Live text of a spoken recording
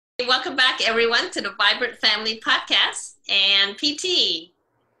Welcome back, everyone, to the Vibrant Family Podcast. And PT,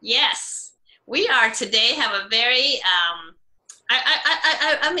 yes, we are today have a very,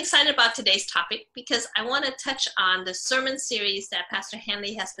 I'm excited about today's topic because I want to touch on the sermon series that Pastor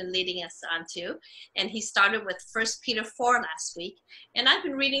Hanley has been leading us onto. And he started with 1 Peter 4 last week. And I've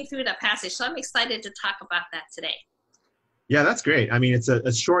been reading through that passage, so I'm excited to talk about that today. Yeah, that's great. I mean, it's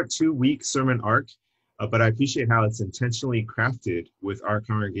a short 2-week sermon arc, but I appreciate how it's intentionally crafted with our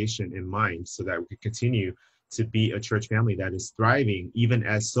congregation in mind so that we can continue to be a church family that is thriving even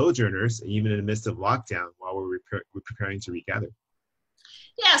as sojourners, even in the midst of lockdown while we're preparing to regather.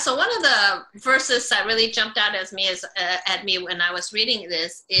 Yeah, so one of the verses that really jumped out at me when I was reading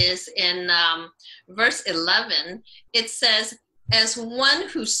this is in verse 11. It says, as one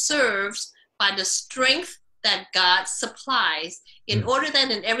who serves by the strength that God supplies, in order that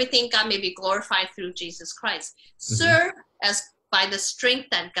in everything God may be glorified through Jesus Christ. Serve as by the strength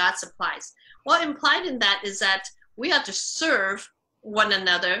that God supplies. What implied in that is that we have to serve one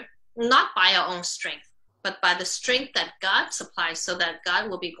another, not by our own strength, but by the strength that God supplies so that God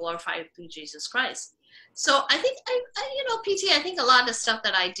will be glorified through Jesus Christ. So I think, PT, I think a lot of the stuff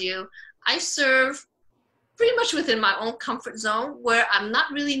that I do, I serve pretty much within my own comfort zone where I'm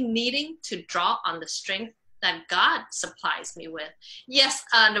not really needing to draw on the strength that God supplies me with. Yes,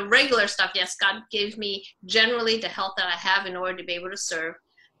 the regular stuff, yes, God gives me generally the health that I have in order to be able to serve.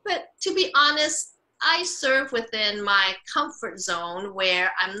 But to be honest, I serve within my comfort zone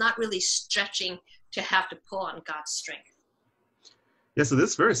where I'm not really stretching to have to pull on God's strength. Yeah, so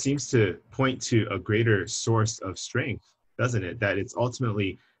this verse seems to point to a greater source of strength, doesn't it? That it's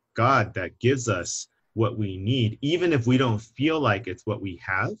ultimately God that gives us what we need, even if we don't feel like it's what we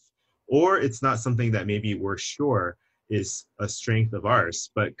have, or it's not something that maybe we're sure is a strength of ours,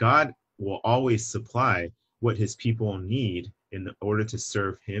 but God will always supply what his people need in order to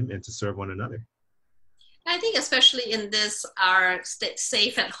serve him and to serve one another. I think especially in this, our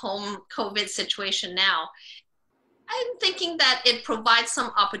safe at home COVID situation now, I'm thinking that it provides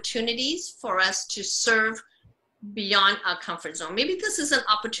some opportunities for us to serve beyond our comfort zone. Maybe this is an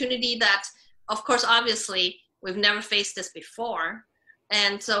opportunity that, of course, obviously, we've never faced this before.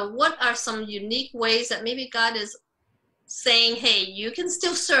 And so what are some unique ways that maybe God is saying, hey, you can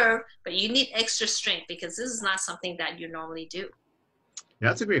still serve, but you need extra strength because this is not something that you normally do?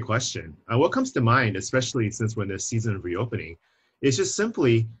 That's a great question. What comes to mind, especially since we're in this season of reopening, is just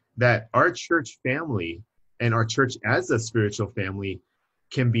simply that our church family and our church as a spiritual family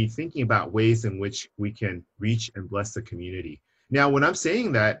can be thinking about ways in which we can reach and bless the community. Now, when I'm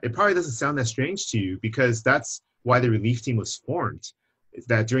saying that, it probably doesn't sound that strange to you because that's why the relief team was formed. Is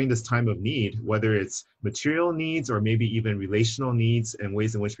that during this time of need, whether it's material needs or maybe even relational needs and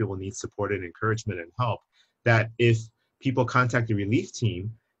ways in which people need support and encouragement and help, that if people contact the relief team,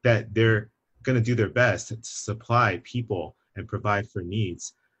 that they're going to do their best to supply people and provide for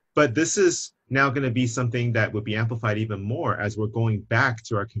needs. But this is now going to be something that would be amplified even more as we're going back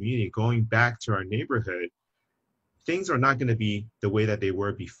to our community, going back to our neighborhood. Things are not going to be the way that they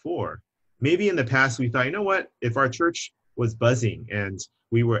were before. Maybe in the past we thought, you know what, if our church was buzzing and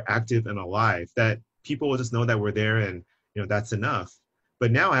we were active and alive, that people will just know that we're there and that's enough.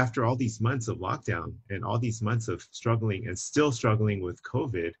 But now after all these months of lockdown and all these months of struggling and still struggling with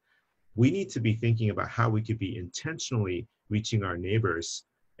COVID, we need to be thinking about how we could be intentionally reaching our neighbors.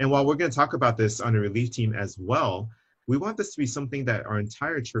 And while we're going to talk about this on a relief team as well, we want this to be something that our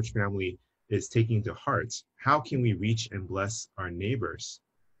entire church family is taking to heart. How can we reach and bless our neighbors?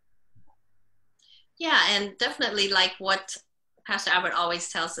 Yeah, and definitely like what Pastor Albert always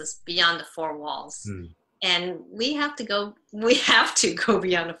tells us, beyond the four walls. And we have to go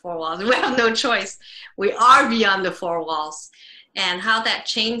beyond the four walls. We have no choice. We are beyond the four walls. And how that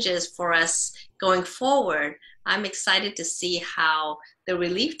changes for us going forward, I'm excited to see how the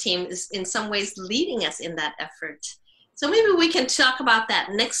relief team is in some ways leading us in that effort. So maybe we can talk about that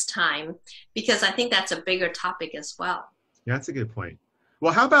next time, because I think that's a bigger topic as well. Yeah, that's a good point.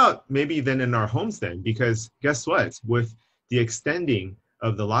 Well, how about maybe then in our homes then? Because guess what? With the extending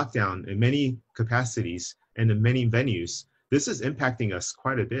of the lockdown in many capacities and in many venues, this is impacting us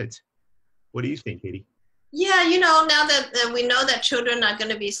quite a bit. What do you think, Katie? Yeah, now that we know that children are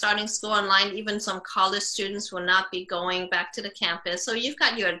going to be starting school online, even some college students will not be going back to the campus. So you've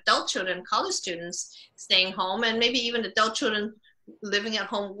got your adult children, college students staying home, and maybe even adult children living at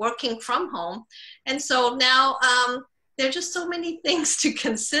home, working from home. And so now there are just so many things to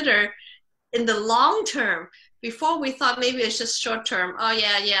consider in the long term. Before we thought maybe it's just short term. Oh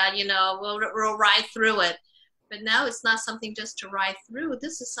yeah, we'll ride through it. But now it's not something just to ride through.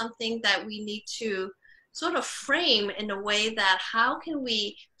 This is something that we need to sort of frame in a way that how can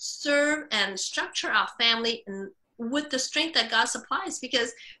we serve and structure our family with the strength that God supplies,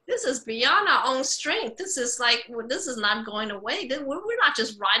 because this is beyond our own strength. This is like, this is not going away. We're not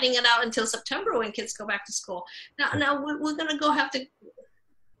just riding it out until September when kids go back to school. Now we're going to have to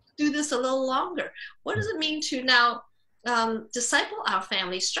do this a little longer. What does it mean to now disciple our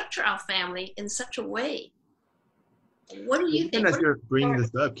family, structure our family in such a way? What do you think? As you're bringing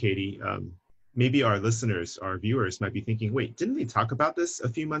this up, Katie, maybe our listeners, our viewers might be thinking, wait, didn't we talk about this a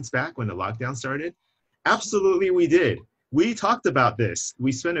few months back when the lockdown started? Absolutely, we did. We talked about this.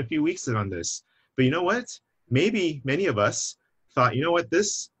 We spent a few weeks on this. But you know what? Maybe many of us thought, you know what,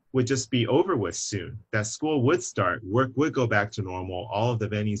 this would just be over with soon, that school would start, work would go back to normal, all of the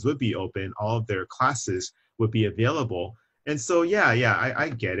venues would be open, all of their classes would be available. And so, I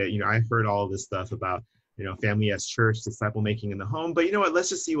get it. You know, I heard all of this stuff about, you know, family as church, disciple making in the home. But you know what? Let's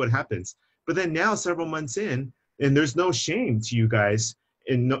just see what happens. But then now, several months in, and there's no shame to you guys,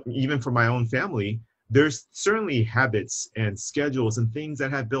 and even for my own family, there's certainly habits and schedules and things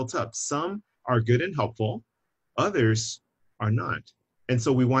that have built up. Some are good and helpful, others are not. And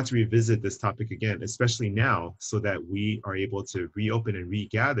so we want to revisit this topic again, especially now, so that we are able to reopen and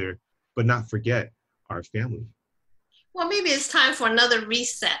regather, but not forget our family. Well, maybe it's time for another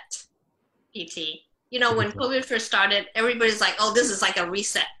reset, PT. You know, when COVID first started, everybody's like, oh, this is like a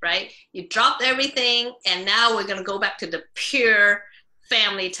reset, right? You dropped everything, and now we're going to go back to the pure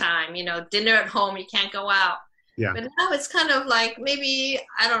family time, you know, dinner at home, you can't go out. Yeah. But now it's kind of like, maybe,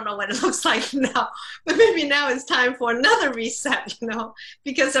 I don't know what it looks like now, but maybe now it's time for another reset, you know,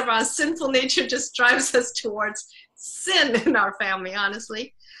 because of our sinful nature just drives us towards sin in our family,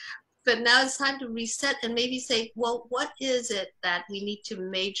 honestly. But now it's time to reset and maybe say, well, what is it that we need to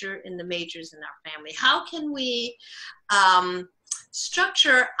major in the majors in our family? How can we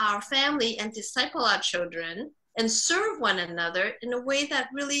structure our family and disciple our children and serve one another in a way that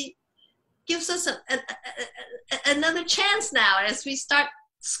really gives us another chance now as we start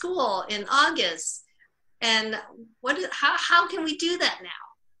school in August? And how can we do that now?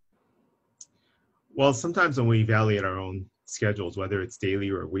 Well, sometimes when we evaluate our own schedules, whether it's daily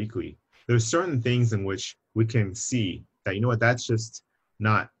or weekly, there's certain things in which we can see that, you know what, that's just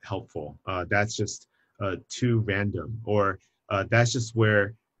not helpful. That's just too random, or that's just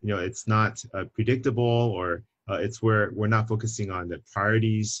where, you know, it's not predictable, or it's where we're not focusing on the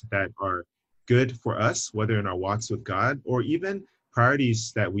priorities that are good for us, whether in our walks with God, or even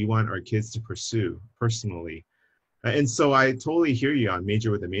priorities that we want our kids to pursue personally. And so I totally hear you on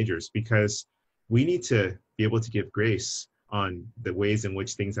major with the majors, because we need to be able to give grace on the ways in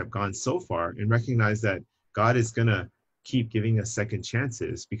which things have gone so far, and recognize that God is going to keep giving us second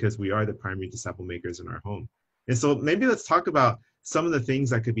chances, because we are the primary disciple makers in our home. And so maybe let's talk about some of the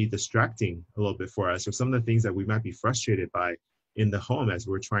things that could be distracting a little bit for us, or some of the things that we might be frustrated by in the home as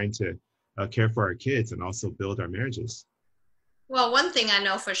we're trying to care for our kids and also build our marriages. Well, one thing I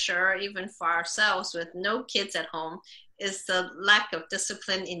know for sure, even for ourselves with no kids at home, is the lack of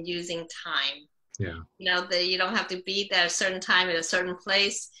discipline in using time. Yeah. You know, you don't have to be there at a certain time at a certain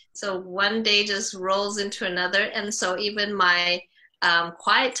place. So one day just rolls into another. And so even my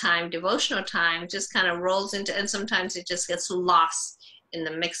quiet time, devotional time, just kind of rolls into, and sometimes it just gets lost in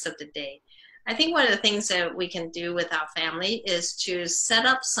the mix of the day. I think one of the things that we can do with our family is to set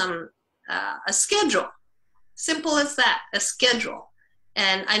up a schedule. Simple as that, a schedule.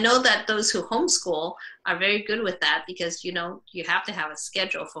 And I know that those who homeschool are very good with that, because, you know, you have to have a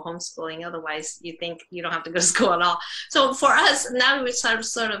schedule for homeschooling. Otherwise, you think you don't have to go to school at all. So for us, now we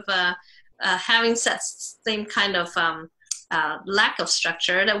sort of having that same kind of lack of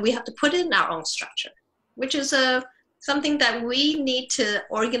structure, that we have to put in our own structure, which is something that we need to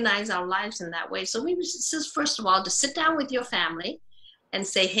organize our lives in that way. So maybe just first of all, to sit down with your family and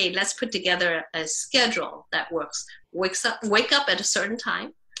say, hey, let's put together a schedule that works. Wake up at a certain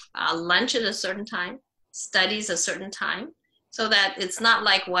time, lunch at a certain time, studies a certain time, so that it's not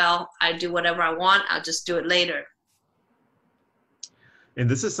like, well, I do whatever I want, I'll just do it later. And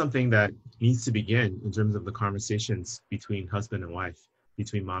this is something that needs to begin in terms of the conversations between husband and wife,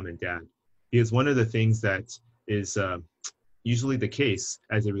 between mom and dad. Because one of the things that is usually the case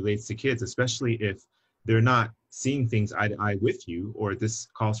as it relates to kids, especially if they're not seeing things eye to eye with you, or this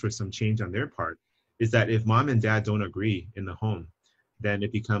calls for some change on their part, is that if mom and dad don't agree in the home, then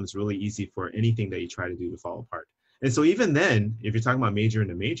it becomes really easy for anything that you try to do to fall apart. And so even then, if you're talking about major and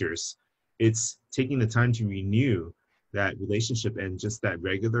the majors, it's taking the time to renew that relationship and just that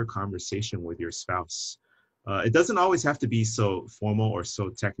regular conversation with your spouse. It doesn't always have to be so formal or so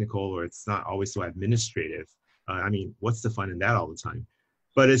technical, or it's not always so administrative. I mean, what's the fun in that all the time?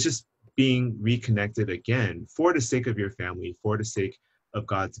 But it's just being reconnected again for the sake of your family, for the sake of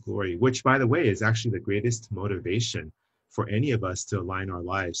God's glory, which, by the way, is actually the greatest motivation for any of us to align our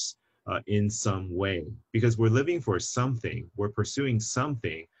lives in some way, because we're living for something, we're pursuing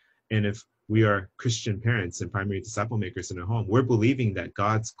something. And if we are Christian parents and primary disciple makers in a home, we're believing that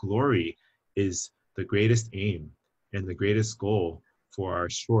God's glory is the greatest aim and the greatest goal for our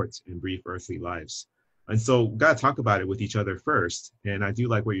short and brief earthly lives. And so we've got to talk about it with each other first. And I do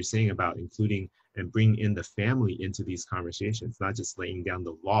like what you're saying about including and bringing in the family into these conversations, not just laying down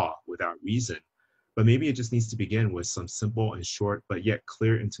the law without reason, but maybe it just needs to begin with some simple and short, but yet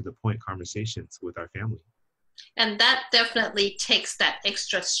clear and to the point conversations with our family. And that definitely takes that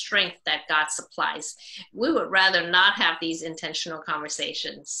extra strength that God supplies. We would rather not have these intentional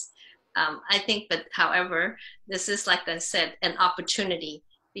conversations. I think, but however, this is, like I said, an opportunity,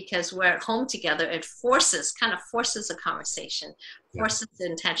 because we're at home together. It kind of forces a conversation, forces the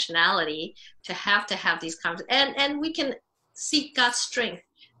intentionality to have these conversations. And we can seek God's strength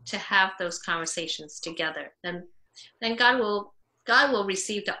to have those conversations together. And then God will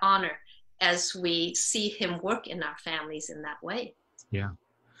receive the honor as we see him work in our families in that way. Yeah.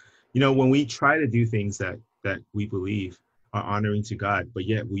 When we try to do things that we believe are honoring to God, but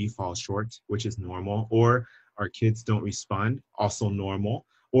yet we fall short, which is normal, or our kids don't respond, also normal,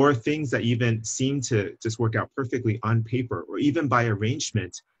 or things that even seem to just work out perfectly on paper, or even by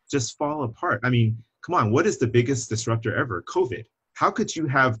arrangement, just fall apart. I mean, come on, what is the biggest disruptor ever? COVID. How could you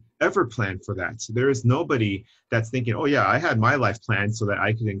have ever planned for that? There is nobody that's thinking, oh yeah, I had my life planned so that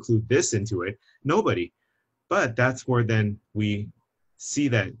I could include this into it. Nobody. But that's where then we see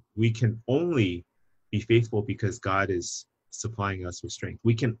that we can only be faithful because God is supplying us with strength.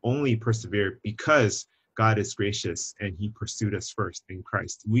 We can only persevere because God is gracious and he pursued us first in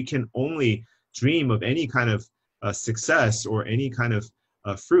Christ. We can only dream of any kind of success or any kind of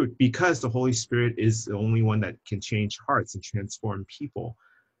fruit because the Holy Spirit is the only one that can change hearts and transform people.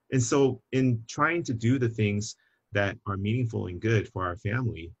 And so in trying to do the things that are meaningful and good for our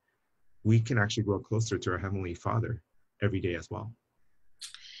family, we can actually grow closer to our Heavenly Father every day as well.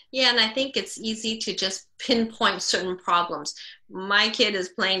 Yeah, and I think it's easy to just pinpoint certain problems. My kid is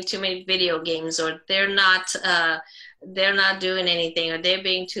playing too many video games, or they're not doing anything, or they're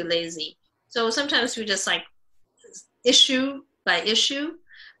being too lazy. So sometimes we just like issue by issue,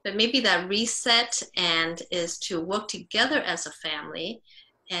 but maybe that reset and is to work together as a family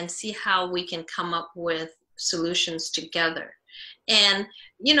and see how we can come up with solutions together. And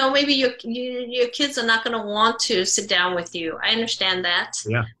maybe your kids are not going to want to sit down with you. I understand that.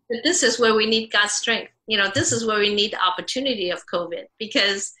 Yeah. But this is where we need God's strength. This is where we need the opportunity of COVID,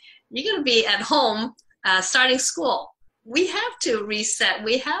 because you're going to be at home starting school. We have to reset.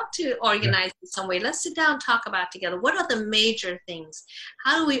 We have to organize in some way. Let's sit down and talk about together. What are the major things?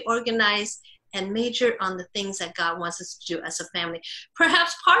 How do we organize and major on the things that God wants us to do as a family?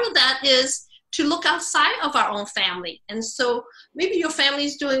 Perhaps part of that is to look outside of our own family. And so maybe your family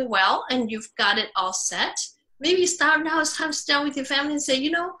is doing well and you've got it all set. Maybe it's time to sit down with your family and say,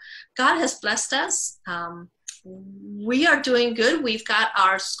 God has blessed us. We are doing good. We've got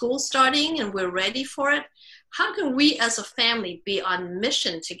our school starting and we're ready for it. How can we as a family be on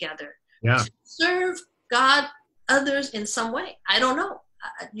mission together to serve God, others in some way? I don't know.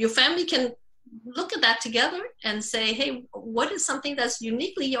 Your family can look at that together and say, hey, what is something that's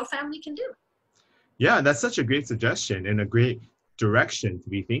uniquely your family can do? Yeah, that's such a great suggestion and a great direction to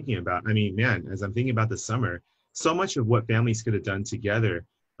be thinking about. I mean, man, as I'm thinking about the summer, so much of what families could have done together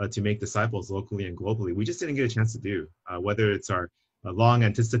to make disciples locally and globally, we just didn't get a chance to do. Whether it's our long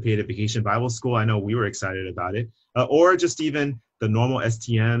anticipated Vacation Bible School, I know we were excited about it, or just even the normal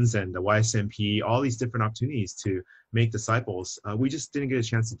STMs and the YSMP, all these different opportunities to make disciples. We just didn't get a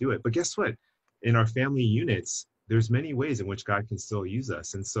chance to do it. But guess what? In our family units, there's many ways in which God can still use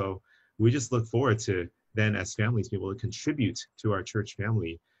us. And so we just look forward to then as families be able to contribute to our church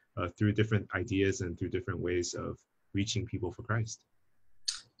family through different ideas and through different ways of reaching people for Christ.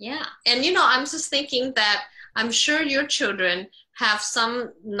 Yeah. And, I'm just thinking that I'm sure your children have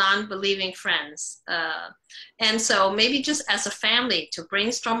some non-believing friends. And so maybe just as a family to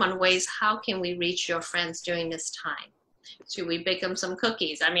brainstorm on ways, how can we reach your friends during this time? Should we bake them some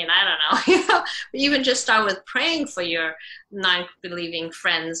cookies? I mean, I don't know. Even just start with praying for your non-believing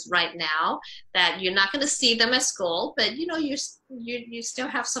friends right now, that you're not going to see them at school, but you still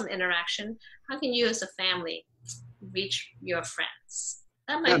have some interaction. How can you as a family reach your friends?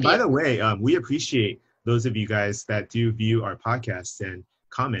 That might be. By the way, we appreciate those of you guys that do view our podcast and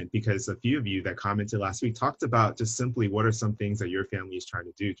comment, because a few of you that commented last week talked about just simply what are some things that your family is trying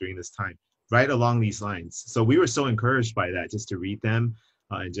to do during this time, right along these lines. So we were so encouraged by that, just to read them.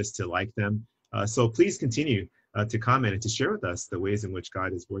 and just to like them. So please continue to comment and to share with us the ways in which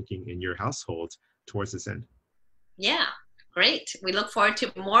God is working in your household towards this end. Yeah, great. We look forward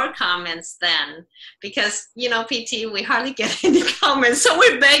to more comments then, because, you know, PT, we hardly get any comments, so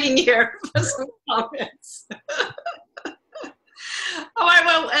we're begging here for some comments. All right,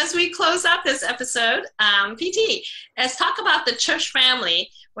 well, as we close out this episode, PT, let's talk about the church family.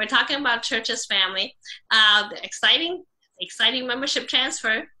 We're talking about church as family. The exciting membership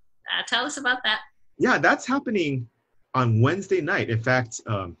transfer. Tell us about that. Yeah, that's happening on Wednesday night. In fact,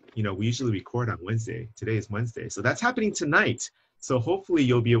 we usually record on Wednesday. Today is Wednesday. So that's happening tonight. So hopefully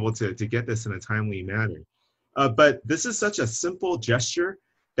you'll be able to get this in a timely manner. But this is such a simple gesture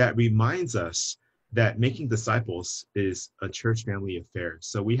that reminds us that making disciples is a church family affair.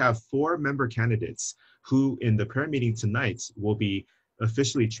 So we have 4 member candidates who in the prayer meeting tonight will be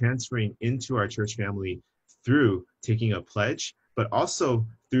officially transferring into our church family through taking a pledge, but also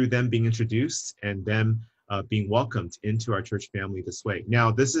through them being introduced and them being welcomed into our church family this way.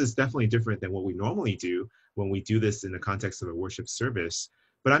 Now, this is definitely different than what we normally do when we do this in the context of a worship service.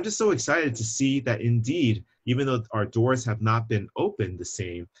 But I'm just so excited to see that indeed, even though our doors have not been opened the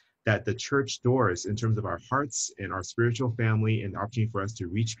same, that the church doors in terms of our hearts and our spiritual family and the opportunity for us to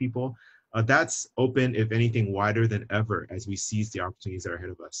reach people, that's open, if anything, wider than ever as we seize the opportunities that are ahead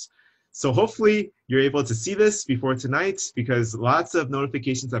of us. So hopefully you're able to see this before tonight, because lots of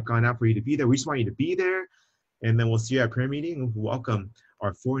notifications have gone out for you to be there. We just want you to be there. And then we'll see you at prayer meeting and welcome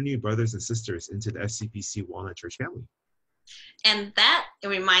our 4 new brothers and sisters into the FCPC Walnut Church family. And that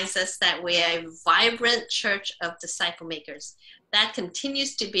reminds us that we are a vibrant church of disciple makers. That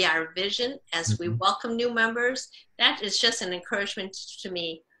continues to be our vision as we welcome new members. That is just an encouragement to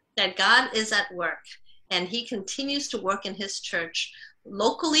me that God is at work and he continues to work in his church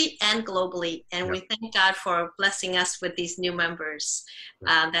locally and globally. And we thank God for blessing us with these new members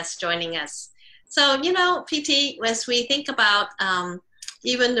that's joining us. So, you know, PT, as we think about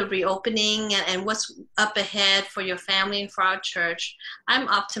even the reopening and what's up ahead for your family and for our church, I'm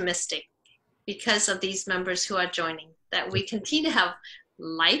optimistic because of these members who are joining, that we continue to have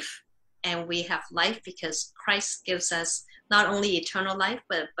life, and we have life because Christ gives us not only eternal life,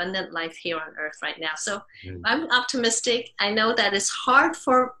 but abundant life here on earth right now. So I'm optimistic. I know that it's hard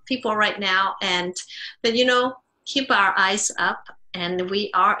for people right now, but you know, keep our eyes up, and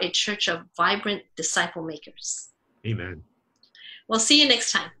we are a church of vibrant disciple makers. Amen. We'll see you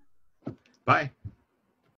next time. Bye.